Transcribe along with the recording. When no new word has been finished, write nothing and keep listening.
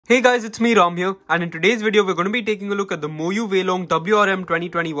Hey guys, it's me Ram here, and in today's video we're going to be taking a look at the Moyu Weilong WRM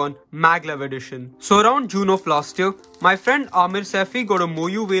 2021 MagLev edition. So around June of last year, my friend Amir Saifi got a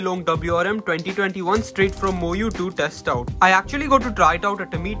Moyu Weilong WRM 2021 straight from Moyu to test out. I actually got to try it out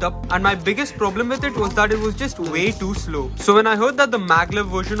at a meetup, and my biggest problem with it was that it was just way too slow. So when I heard that the MagLev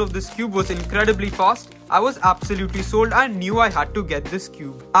version of this cube was incredibly fast, I was absolutely sold and knew I had to get this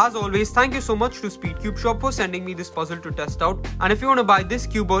cube. As always, thank you so much to SpeedCubeShop for sending me this puzzle to test out. And if you want to buy this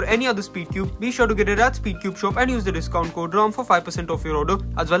cube or any other SpeedCube, be sure to get it at SpeedCubeShop and use the discount code RAM for 5% off your order,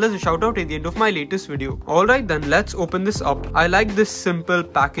 as well as a shout out at the end of my latest video. Alright then, let's open this up. I like this simple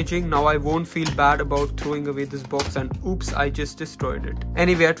packaging. Now I won't feel bad about throwing away this box, and oops, I just destroyed it.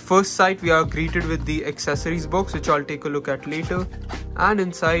 Anyway, at first sight we are greeted with the accessories box, which I'll take a look at later. And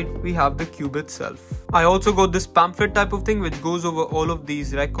inside we have the cube itself. I also got this pamphlet type of thing which goes over all of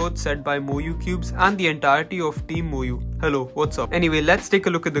these records set by Moyu cubes and the entirety of Team Moyu. Hello, what's up? Anyway, let's take a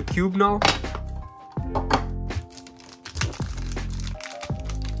look at the cube now.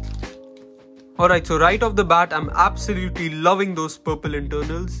 Alright, so right off the bat, I'm absolutely loving those purple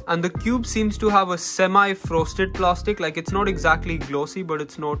internals. And the cube seems to have a semi-frosted plastic, like it's not exactly glossy but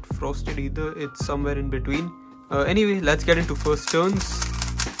it's not frosted either, it's somewhere in between. Anyway, let's get into first turns.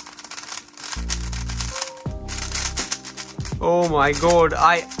 Oh my god,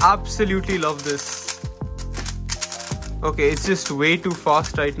 I absolutely love this. Okay, it's just way too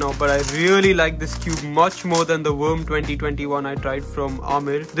fast right now, but I really like this cube much more than the Worm 2021 I tried from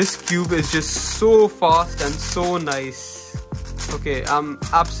Amir. This cube is just so fast and so nice. Okay, I'm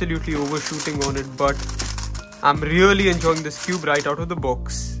absolutely overshooting on it, but I'm really enjoying this cube right out of the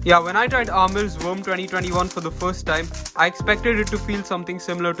box. Yeah, when I tried Amir's Worm 2021 for the first time, I expected it to feel something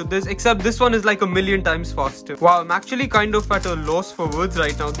similar to this, except this one is like a million times faster. Wow, I'm actually kind of at a loss for words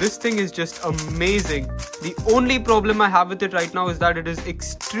right now. This thing is just amazing. The only problem I have with it right now is that it is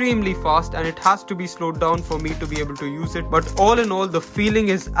extremely fast and it has to be slowed down for me to be able to use it. But all in all, the feeling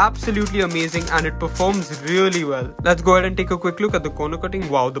is absolutely amazing and it performs really well. Let's go ahead and take a quick look at the corner cutting.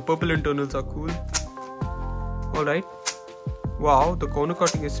 Wow, the purple internals are cool. Alright. Wow, the corner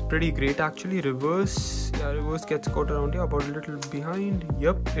cutting is pretty great actually. Reverse. Yeah, reverse gets caught around here, about a little behind.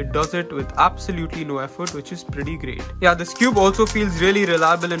 Yep, it does it with absolutely no effort, which is pretty great. Yeah, this cube also feels really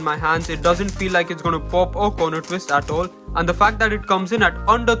reliable in my hands. It doesn't feel like it's gonna pop or corner twist at all. And the fact that it comes in at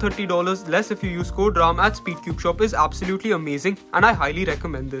under $30 less if you use code RAM at SpeedCubeShop is absolutely amazing, and I highly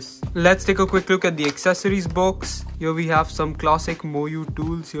recommend this. Let's take a quick look at the accessories box. Here we have some classic Moyu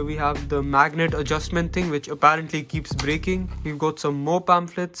tools. Here we have the magnet adjustment thing, which apparently keeps breaking. We've got some more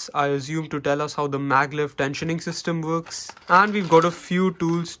pamphlets, I assume to tell us how the MagLev tensioning system works. And we've got a few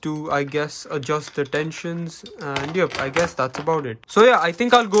tools to, I guess, adjust the tensions. And yep, I guess that's about it. So yeah, I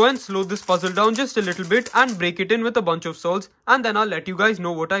think I'll go and slow this puzzle down just a little bit and break it in with a bunch of solves, and then I'll let you guys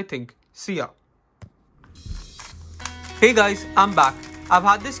know what I think. See ya. Hey guys, I'm back. I've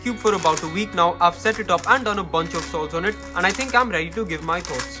had this cube for about a week now. I've set it up and done a bunch of solves on it, and I think I'm ready to give my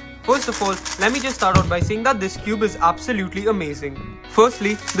thoughts. First of all, let me just start out by saying that this cube is absolutely amazing.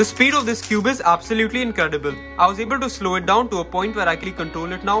 Firstly, the speed of this cube is absolutely incredible. I was able to slow it down to a point where I can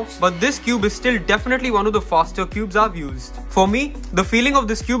control it now, but this cube is still definitely one of the faster cubes I've used. For me, the feeling of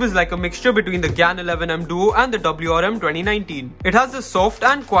this cube is like a mixture between the GAN 11M Duo and the WRM 2019. It has the soft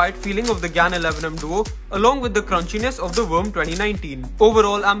and quiet feeling of the GAN 11M Duo along with the crunchiness of the Worm 2019.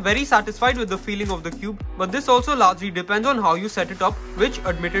 Overall, I'm very satisfied with the feeling of the cube, but this also largely depends on how you set it up, which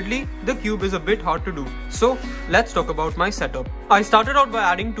admittedly, the cube is a bit hard to do. So, let's talk about my setup. I started out by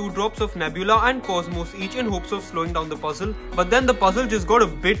adding 2 drops of Nebula and Cosmos each in hopes of slowing down the puzzle, but then the puzzle just got a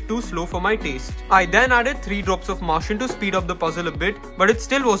bit too slow for my taste. I then added 3 drops of Martian to speed up the puzzle a bit, but it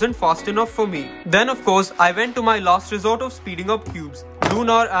still wasn't fast enough for me. Then of course, I went to my last resort of speeding up cubes,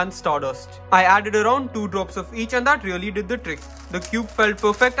 Lunar and Stardust. I added around 2 drops of each, and that really did the trick. The cube felt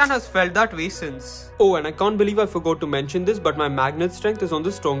perfect and has felt that way since. Oh, and I can't believe I forgot to mention this, but my magnet strength is on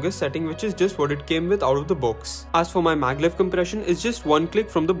the strongest setting, which is just what it came with out of the box. As for my MagLev compression, it's just 1 click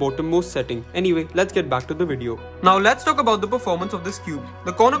from the bottommost setting. Anyway, let's get back to the video. Now let's talk about the performance of this cube.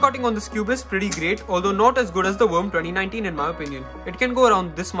 The corner cutting on this cube is pretty great, although not as good as the Worm 2019 in my opinion. It can go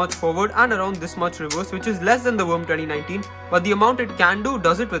around this much forward and around this much reverse, which is less than the Worm 2019, but the amount it can do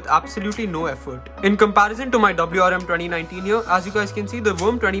does it with absolutely no effort. In comparison to my WRM 2019 here, as you guys can see, the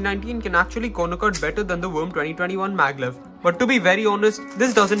Worm 2019 can actually corner cut better than the Worm 2021 MagLev. But to be very honest,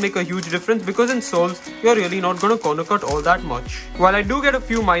 this doesn't make a huge difference because in solves, you're really not gonna corner cut all that much. While I do get a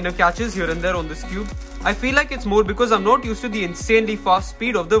few minor catches here and there on this cube, I feel like it's more because I'm not used to the insanely fast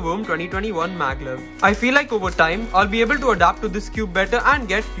speed of the Worm 2021 MagLev. I feel like over time, I'll be able to adapt to this cube better and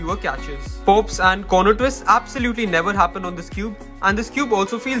get fewer catches. pops and corner twists absolutely never happen on this cube, and this cube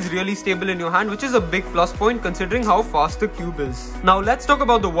also feels really stable in your hand, which is a big plus point considering how fast the cube is. Now let's talk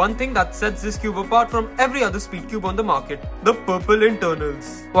about the one thing that sets this cube apart from every other speed cube on the market, the purple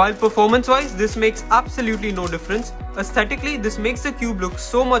internals. While performance wise this makes absolutely no difference, aesthetically this makes the cube look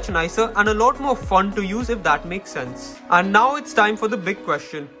so much nicer and a lot more fun to use, if that makes sense. And now it's time for the big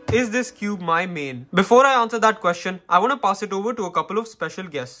question. Is this cube my main? Before I answer that question, I want to pass it over to a couple of special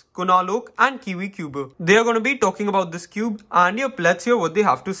guests, Kunal and Kiwi Cuber. They are going to be talking about this cube, and yep, let's hear what they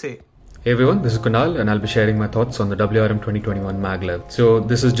have to say. Hey everyone, this is Kunal and I'll be sharing my thoughts on the WRM 2021 MagLev. So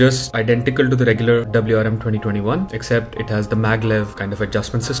this is just identical to the regular WRM 2021, except it has the MagLev kind of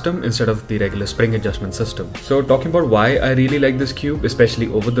adjustment system instead of the regular spring adjustment system. So talking about why I really like this cube, especially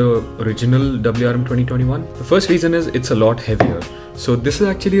over the original WRM 2021, the first reason is it's a lot heavier. So this is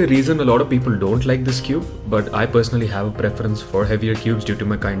actually a reason a lot of people don't like this cube, but I personally have a preference for heavier cubes due to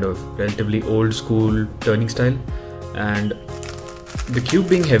my kind of relatively old school turning style. And the cube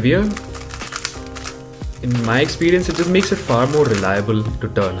being heavier, in my experience, it just makes it far more reliable to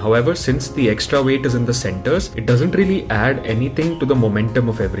turn. However, since the extra weight is in the centers, it doesn't really add anything to the momentum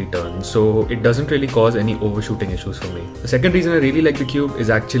of every turn. So it doesn't really cause any overshooting issues for me. The second reason I really like the cube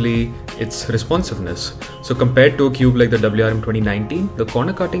is actually its responsiveness. So compared to a cube like the WRM 2019, the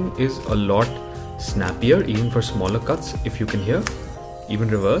corner cutting is a lot snappier, even for smaller cuts, if you can hear, even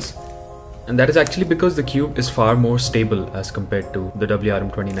reverse. And that is actually because the cube is far more stable as compared to the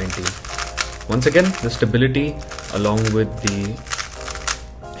WRM 2019. Once again, the stability along with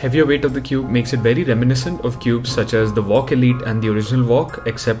the heavier weight of the cube makes it very reminiscent of cubes such as the Walk Elite and the original Walk,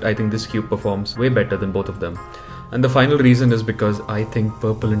 except I think this cube performs way better than both of them. And the final reason is because I think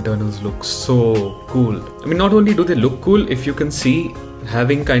purple internals look so cool. I mean, not only do they look cool, if you can see,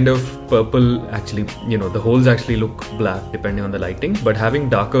 having kind of purple, actually, you know, the holes actually look black depending on the lighting, but having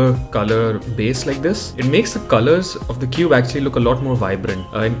darker color base like this, it makes the colors of the cube actually look a lot more vibrant.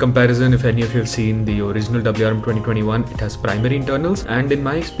 In comparison, if any of you have seen the original WRM 2021, it has primary internals, and in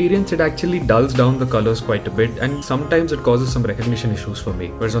my experience it actually dulls down the colors quite a bit, and sometimes it causes some recognition issues for me,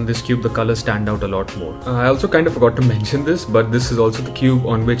 whereas on this cube the colors stand out a lot more. I also kind of forgot to mention this, but this is also the cube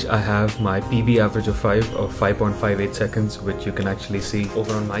on which I have my PB average of 5.58 seconds, which you can actually see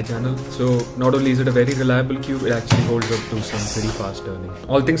over on my channel. So not only is it a very reliable cube, it actually holds up to some pretty fast turning.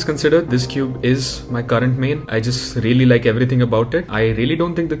 All things considered, this cube is my current main. I just really like everything about it. I really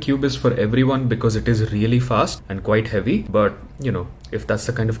don't think the cube is for everyone because it is really fast and quite heavy, but you know, if that's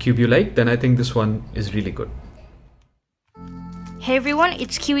the kind of cube you like, then I think this one is really good. Hey everyone,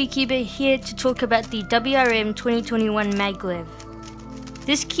 it's Kiwi here to talk about the WRM 2021 MagLev.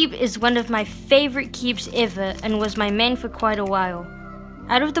 This cube is one of my favorite cubes ever and was my main for quite a while.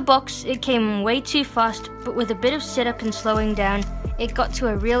 Out of the box, it came way too fast, but with a bit of setup and slowing down, it got to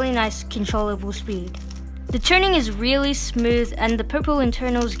a really nice controllable speed. The turning is really smooth and the purple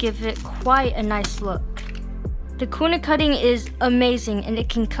internals give it quite a nice look. The corner cutting is amazing and it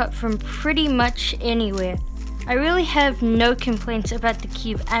can cut from pretty much anywhere. I really have no complaints about the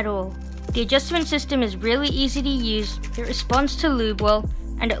cube at all. The adjustment system is really easy to use, it responds to lube well,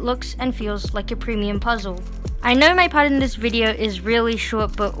 and it looks and feels like a premium puzzle. I know my part in this video is really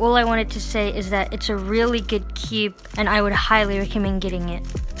short, but all I wanted to say is that it's a really good cube and I would highly recommend getting it.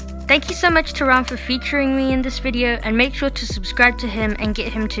 Thank you so much to Ram for featuring me in this video, and make sure to subscribe to him and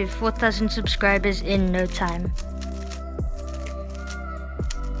get him to 4,000 subscribers in no time.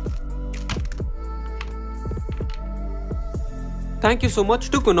 Thank you so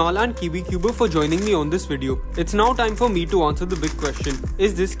much to Kunal and Kiwi Cuber for joining me on this video. It's now time for me to answer the big question.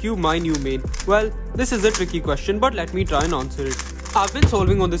 Is this cube my new main? Well, this is a tricky question, but let me try and answer it. I've been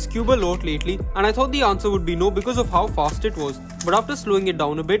solving on this cube a lot lately, and I thought the answer would be no because of how fast it was. But after slowing it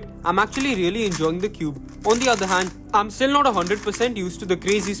down a bit, I'm actually really enjoying the cube. On the other hand, I'm still not 100% used to the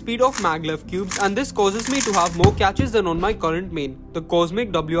crazy speed of MagLev cubes, and this causes me to have more catches than on my current main, the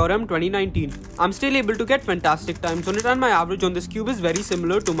Cosmic WRM 2019. I'm still able to get fantastic times on it, and my average on this cube is very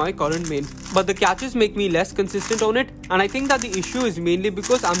similar to my current main. But the catches make me less consistent on it, and I think that the issue is mainly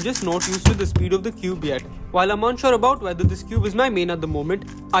because I'm just not used to the speed of the cube yet. While I'm unsure about whether this cube is my main at the moment,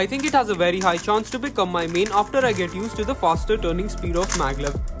 I think it has a very high chance to become my main after I get used to the faster turning speed of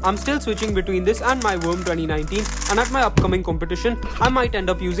MagLev. I'm still switching between this and my Worm 2019, and at my upcoming competition, I might end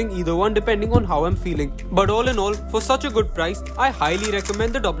up using either one depending on how I'm feeling. But all in all, for such a good price, I highly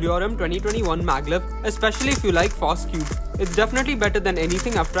recommend the WRM 2021 MagLev, especially if you like fast cubes. It's definitely better than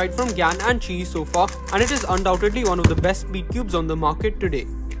anything I've tried from Gan and Cheese so far, and it is undoubtedly one of the best speed cubes on the market today.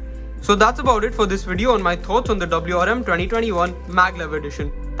 So that's about it for this video on my thoughts on the WRM 2021 MagLev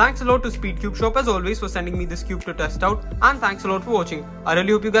edition. Thanks a lot to SpeedCubeShop as always for sending me this cube to test out, and thanks a lot for watching. I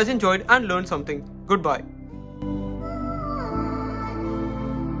really hope you guys enjoyed and learned something. Goodbye.